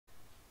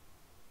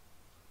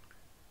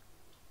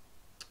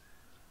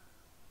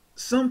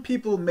Some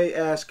people may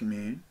ask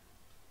me,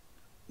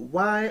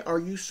 why are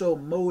you so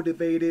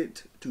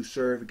motivated to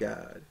serve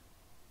God?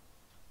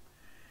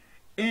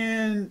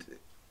 And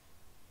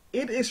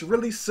it is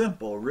really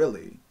simple,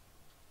 really.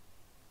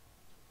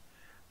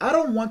 I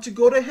don't want to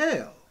go to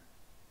hell.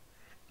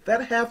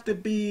 That have to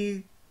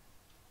be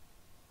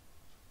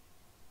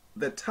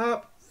the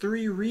top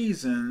three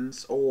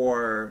reasons,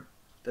 or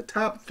the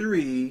top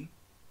three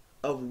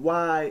of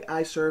why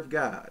I serve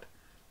God.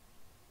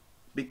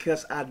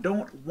 Because I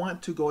don't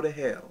want to go to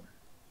hell.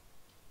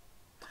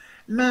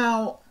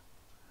 Now,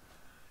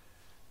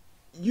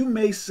 you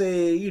may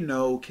say,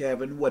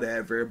 Kevin,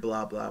 whatever,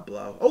 blah, blah,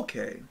 blah.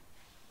 Okay.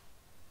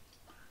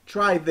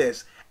 Try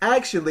this.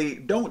 Actually,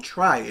 don't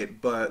try it,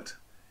 but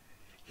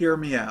hear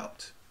me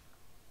out.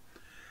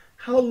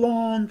 How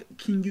long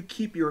can you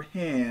keep your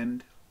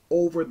hand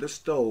over the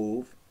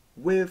stove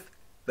with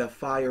the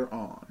fire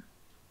on?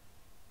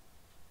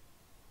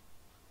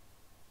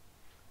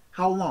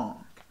 How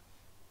long?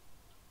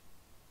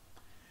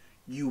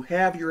 You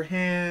have your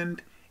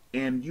hand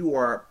and you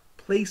are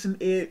placing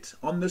it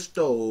on the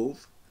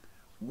stove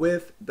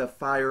with the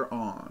fire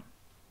on.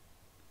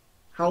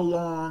 How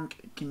long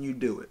can you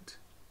do it?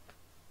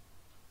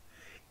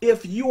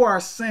 If you are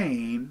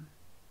sane,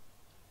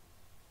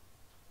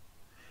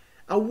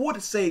 I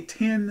would say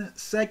 10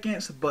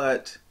 seconds,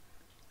 but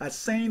a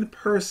sane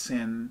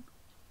person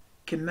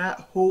cannot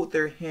hold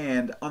their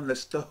hand on the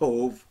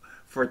stove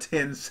for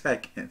 10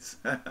 seconds.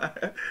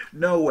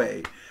 No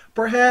way.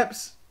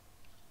 Perhaps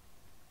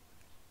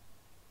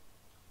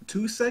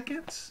 2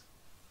 seconds?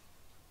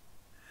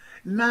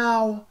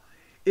 Now,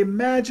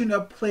 imagine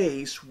a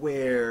place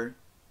where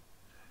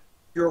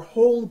your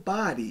whole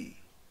body,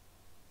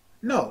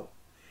 no,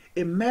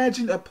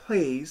 imagine a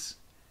place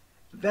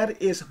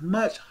that is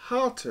much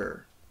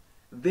hotter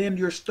than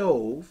your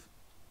stove,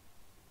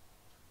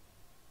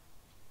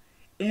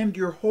 and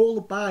your whole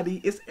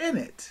body is in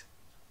it.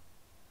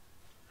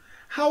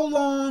 How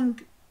long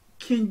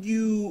can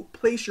you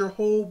place your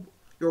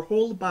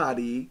whole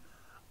body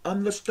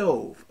on the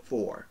stove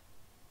for?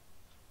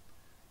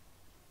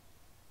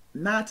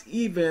 Not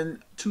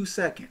even 2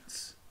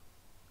 seconds.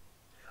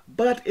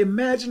 But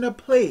imagine a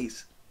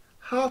place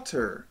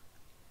hotter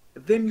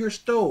than your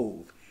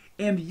stove,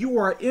 and you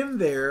are in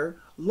there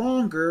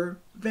longer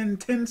than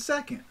 10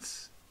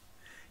 seconds.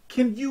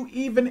 Can you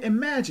even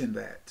imagine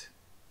that?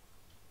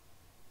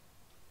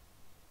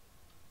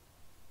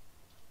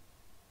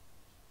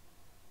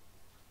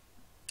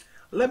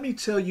 Let me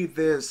tell you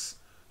this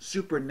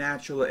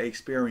supernatural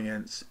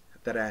experience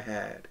that I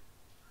had.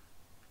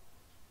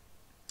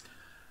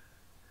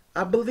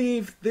 I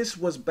believe this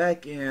was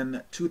back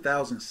in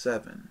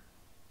 2007.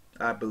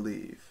 I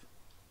believe.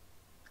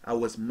 I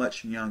was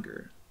much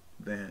younger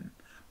then.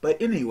 But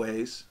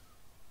anyways,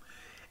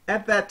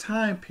 at that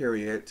time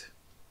period,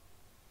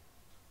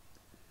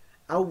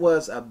 I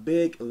was a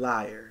big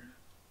liar.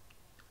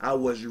 I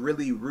was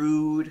really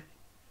rude.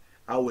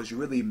 I was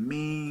really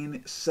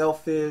mean,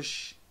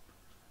 selfish.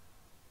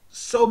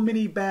 So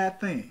many bad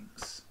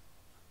things.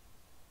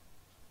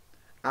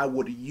 I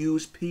would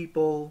use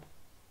people.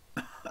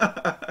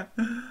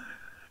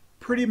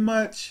 Pretty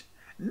much,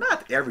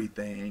 not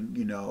everything,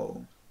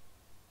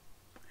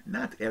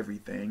 not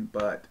everything,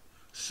 but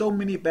so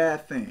many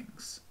bad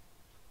things.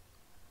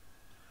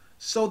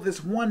 So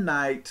this one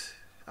night,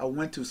 I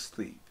went to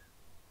sleep.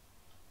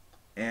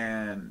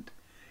 And,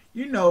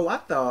 I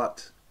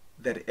thought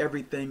that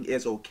everything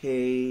is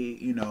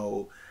okay,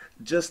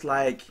 just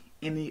like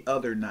any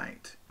other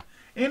night.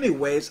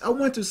 Anyways, I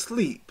went to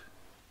sleep.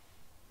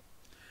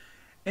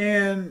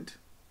 And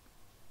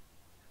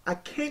I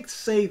can't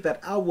say that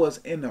I was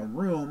in a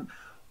room.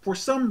 For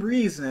some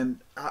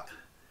reason,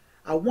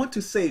 I want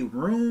to say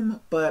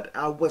room, but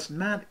I was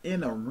not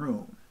in a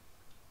room.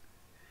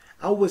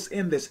 I was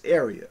in this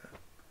area.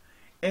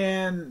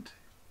 And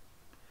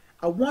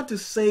I want to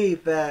say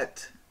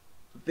that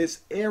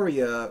this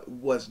area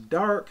was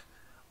dark,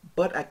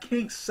 but I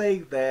can't say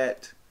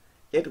that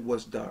it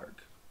was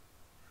dark.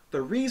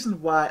 The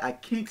reason why I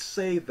can't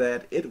say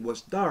that it was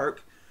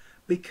dark,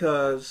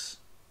 because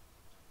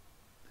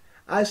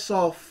I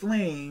saw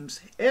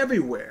flames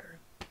everywhere.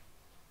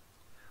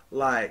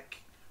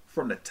 Like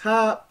from the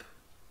top,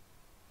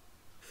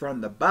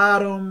 from the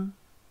bottom,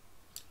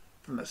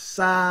 from the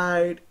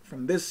side,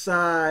 from this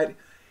side,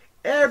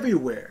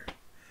 everywhere.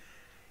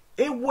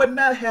 It would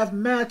not have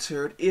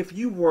mattered if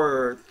you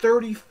were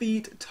 30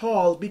 feet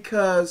tall,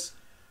 because,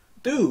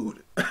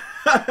 dude,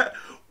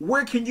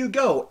 where can you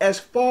go? As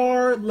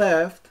far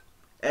left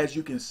as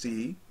you can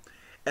see,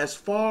 as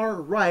far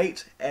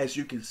right as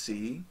you can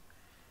see,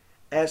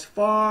 as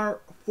far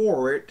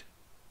forward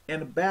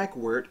and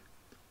backward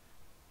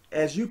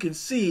as you can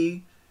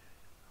see,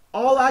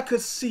 all I could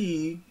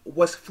see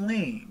was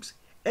flames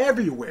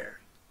everywhere.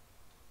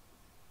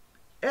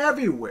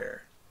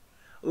 Everywhere.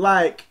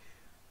 Like,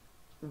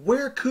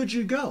 where could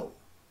you go?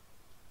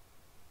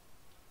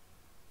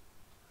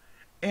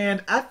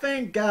 And I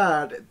thank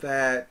God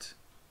that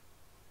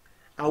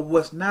I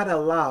was not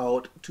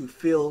allowed to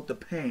feel the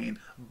pain.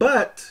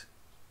 But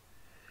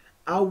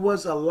I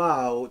was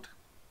allowed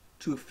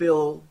to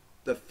feel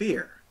the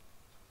fear.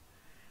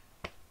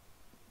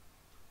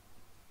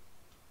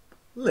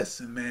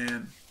 Listen,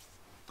 man.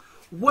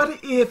 What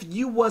if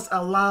you was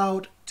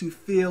allowed to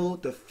feel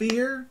the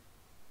fear,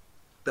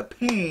 the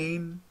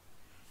pain,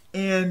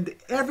 and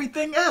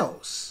everything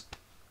else?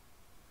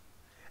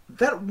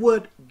 That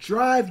would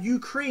drive you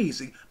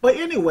crazy. But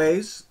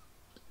anyways,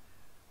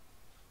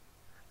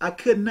 I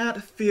could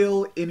not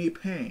feel any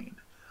pain.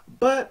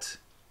 But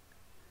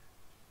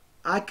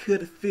I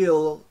could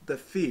feel the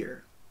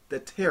fear, the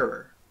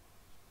terror.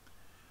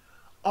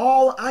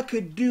 All I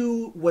could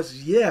do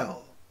was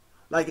yell.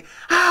 Like,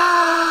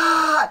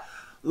 ah!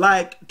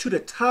 Like to the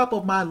top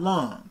of my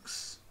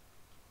lungs.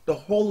 The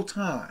whole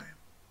time.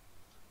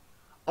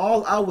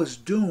 All I was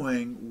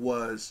doing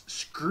was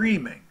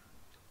screaming.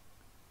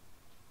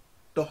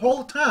 The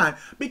whole time.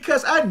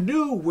 Because I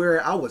knew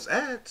where I was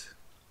at.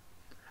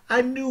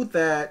 I knew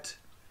that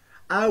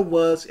I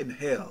was in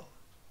hell.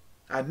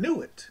 I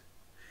knew it.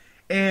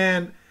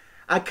 And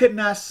I could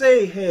not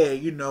say,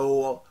 hey,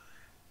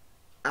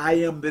 I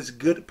am this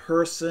good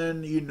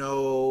person,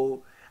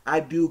 I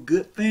do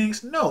good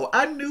things. No,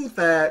 I knew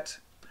that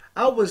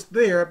I was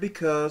there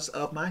because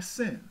of my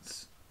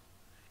sins.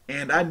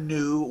 And I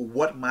knew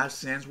what my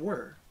sins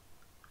were.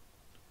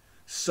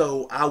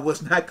 So I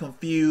was not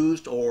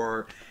confused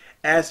or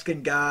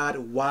asking God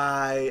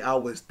why I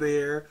was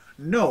there.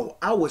 No,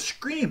 I was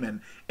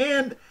screaming.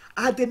 And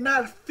I did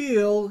not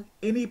feel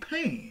any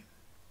pain.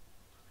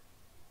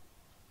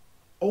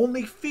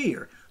 Only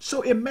fear.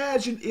 So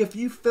imagine if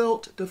you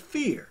felt the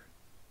fear.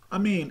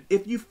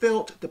 If you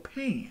felt the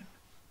pain.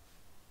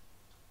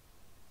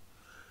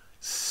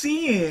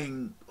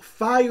 Seeing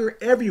fire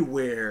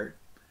everywhere,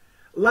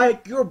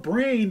 like your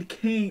brain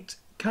can't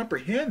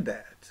comprehend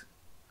that.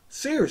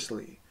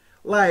 Seriously.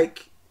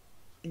 Like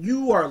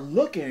you are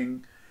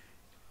looking,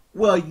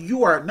 well,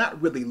 you are not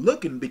really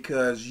looking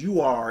because you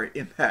are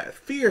in that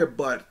fear,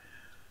 but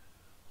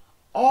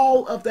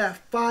all of that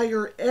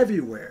fire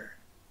everywhere.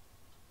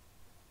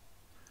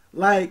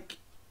 Like,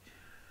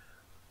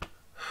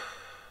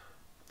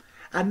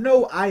 I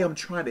know I am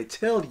trying to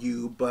tell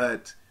you,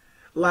 but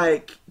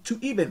like to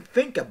even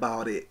think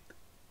about it,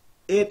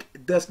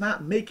 it does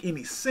not make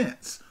any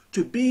sense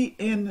to be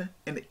in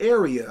an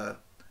area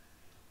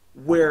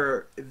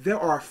where there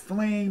are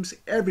flames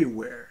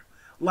everywhere,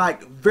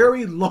 like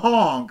very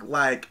long,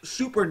 like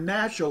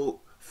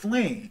supernatural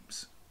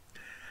flames,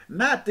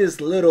 not this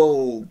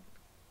little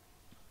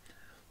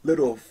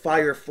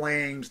fire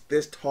flames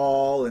this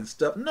tall and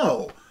stuff.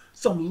 No,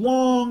 some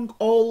long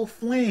old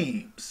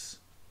flames,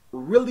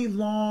 really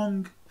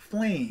long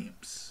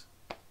flames.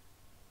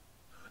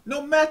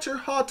 No matter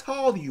how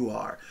tall you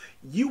are,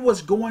 you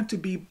was going to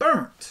be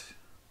burnt.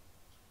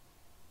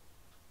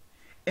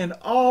 And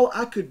all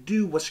I could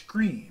do was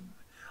scream.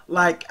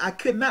 Like I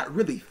could not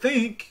really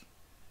think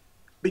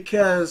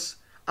because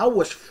I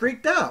was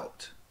freaked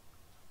out.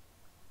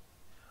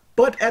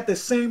 But at the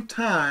same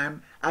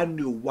time, I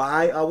knew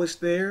why I was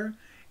there,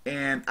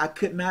 and I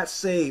could not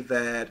say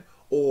that,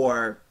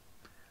 or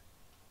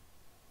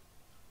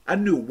I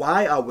knew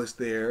why I was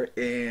there,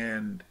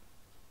 and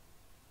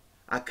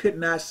I could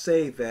not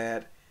say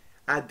that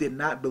I did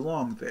not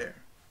belong there.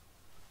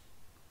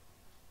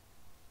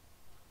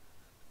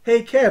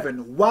 Hey,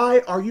 Kevin,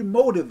 why are you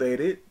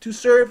motivated to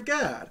serve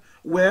God?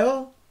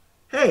 Well,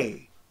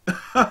 hey,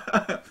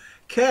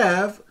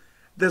 Kev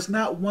does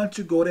not want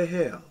to go to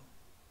hell.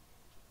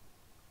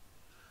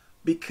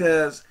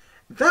 Because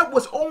that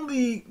was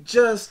only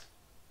just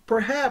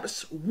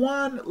perhaps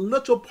one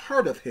little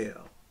part of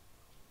hell.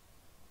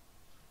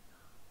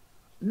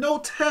 No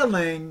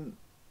telling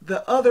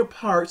the other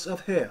parts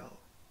of hell.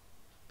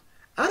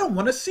 I don't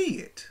want to see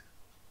it.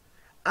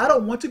 I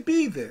don't want to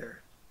be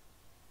there.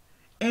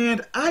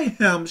 And I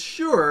am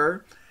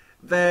sure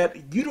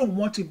that you don't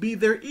want to be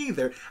there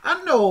either.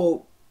 I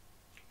know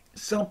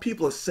some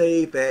people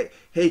say that,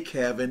 hey,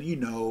 Kevin,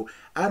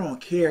 I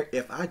don't care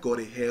if I go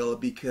to hell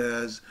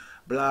because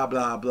blah,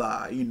 blah,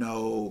 blah,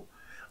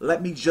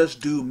 let me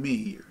just do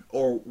me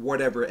or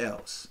whatever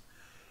else.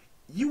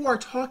 You are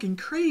talking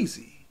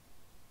crazy.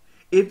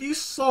 If you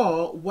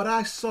saw what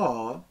I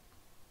saw,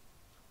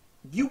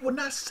 you would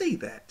not say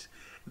that.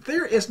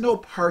 There is no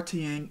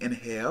partying in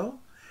hell.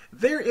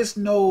 There is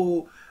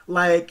no,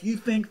 like, you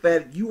think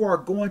that you are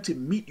going to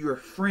meet your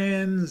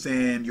friends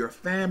and your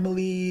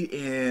family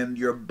and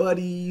your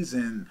buddies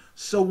and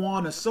so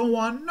on and so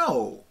on.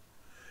 No.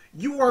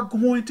 You are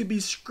going to be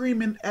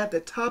screaming at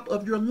the top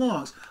of your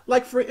lungs.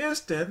 Like, for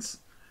instance,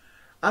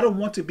 I don't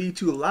want to be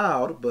too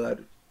loud, but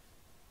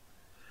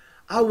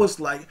I was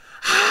like,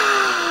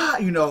 ah,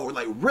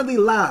 like really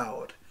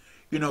loud.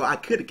 I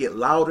could get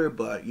louder,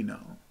 but,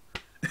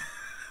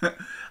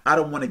 I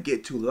don't want to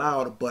get too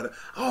loud, but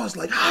I was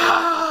like,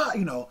 ah,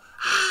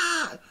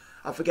 ah.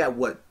 I forgot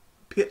what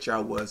pitch I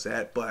was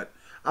at, but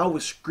I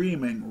was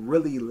screaming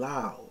really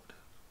loud.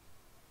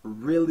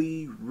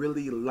 Really,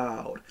 really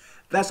loud.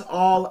 That's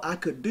all I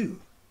could do.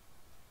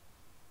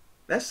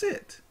 That's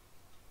it.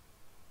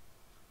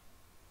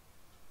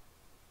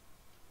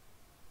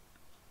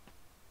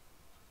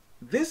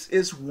 this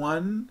is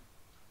one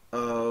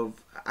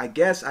of, I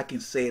guess I can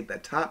say, the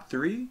top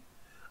three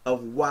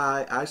of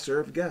why I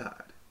serve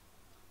God.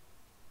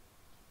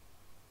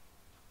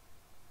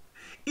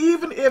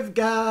 Even if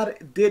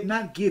God did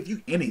not give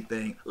you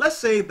anything, let's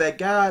say that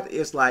God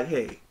is like,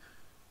 hey,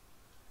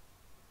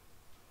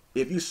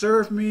 if you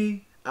serve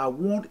me, I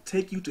won't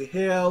take you to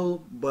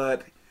hell,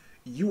 but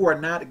you are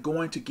not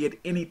going to get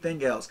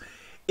anything else.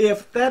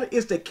 If that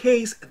is the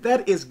case,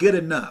 that is good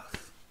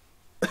enough.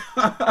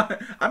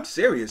 I'm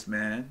serious,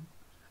 man.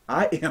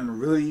 I am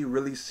really,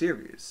 really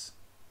serious.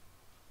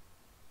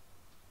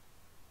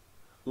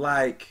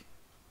 Like,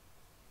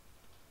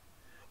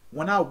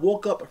 when I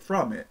woke up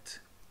from it,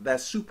 that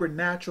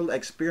supernatural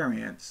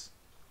experience,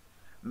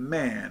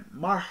 man,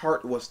 my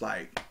heart was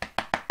like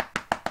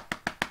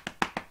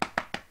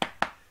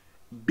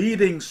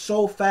beating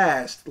so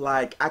fast,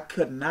 like I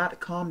could not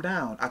calm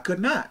down. I could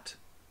not.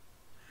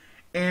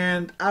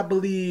 And I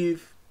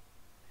believe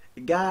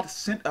God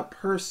sent a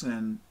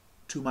person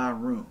to my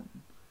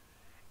room.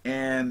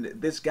 And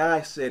this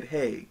guy said,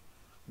 hey,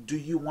 do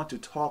you want to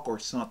talk or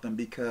something,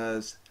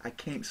 because I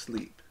can't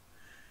sleep?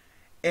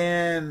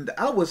 And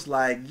I was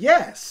like,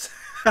 yes,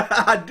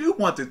 I do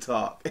want to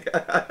talk.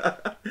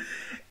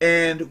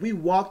 And we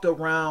walked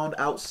around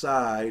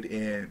outside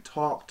and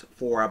talked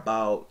for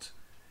about,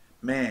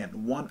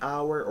 man, 1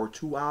 hour or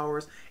 2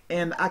 hours.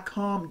 And I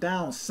calmed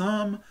down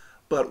some,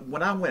 but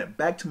when I went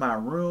back to my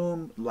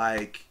room,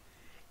 like,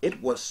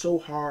 it was so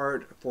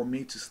hard for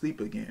me to sleep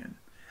again.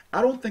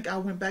 I don't think I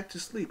went back to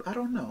sleep. I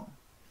don't know.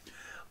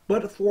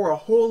 But for a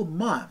whole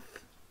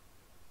month,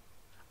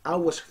 I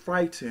was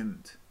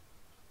frightened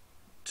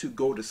to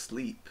go to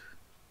sleep.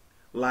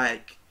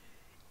 Like,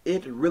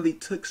 it really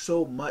took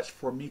so much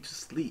for me to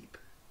sleep.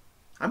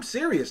 I'm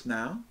serious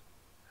now.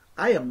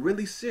 I am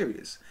really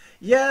serious.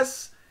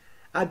 Yes,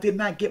 I did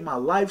not get my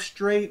life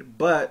straight,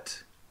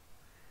 but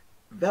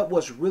that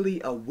was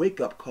really a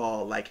wake-up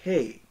call. Like,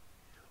 hey,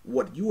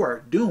 what you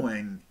are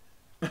doing,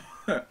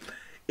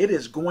 it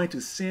is going to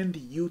send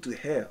you to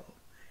hell.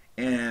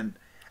 And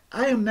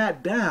I am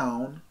not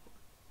down.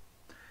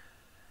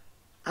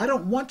 I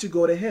don't want to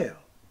go to hell.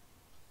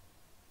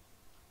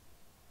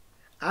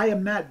 I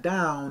am not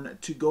down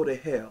to go to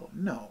hell.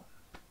 No.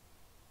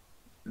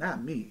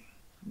 Not me.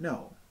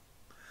 No.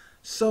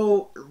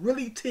 So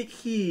really take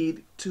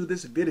heed to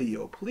this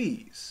video,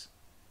 please.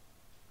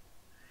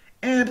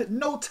 And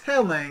no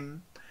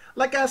telling,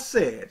 like I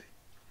said,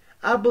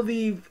 I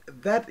believe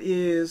that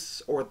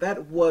is, or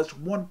that was,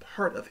 one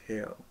part of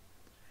hell.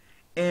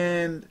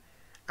 And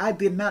I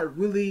did not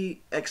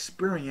really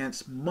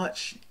experience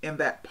much in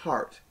that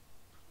part.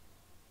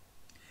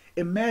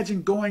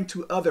 Imagine going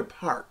to other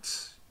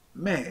parts.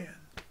 Man,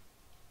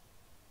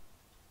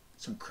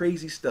 some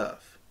crazy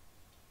stuff.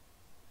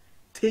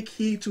 Take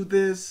heed to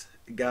this.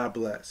 God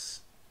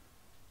bless.